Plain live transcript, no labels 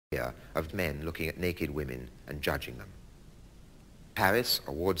of men looking at naked women and judging them. Paris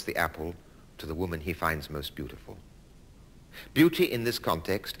awards the apple to the woman he finds most beautiful. Beauty in this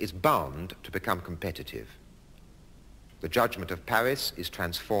context is bound to become competitive. The judgment of Paris is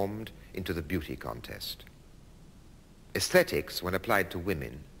transformed into the beauty contest. Aesthetics, when applied to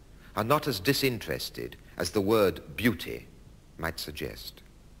women, are not as disinterested as the word beauty might suggest.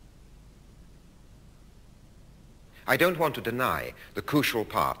 I don't want to deny the crucial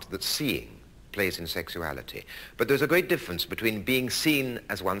part that seeing plays in sexuality, but there's a great difference between being seen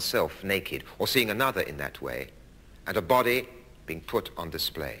as oneself naked or seeing another in that way and a body being put on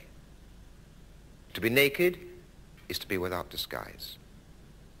display. To be naked is to be without disguise.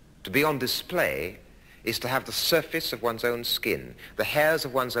 To be on display is to have the surface of one's own skin, the hairs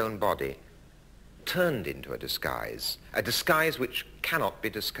of one's own body, turned into a disguise which cannot be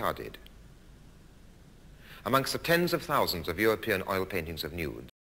discarded. Amongst the tens of thousands of European oil paintings of nudes,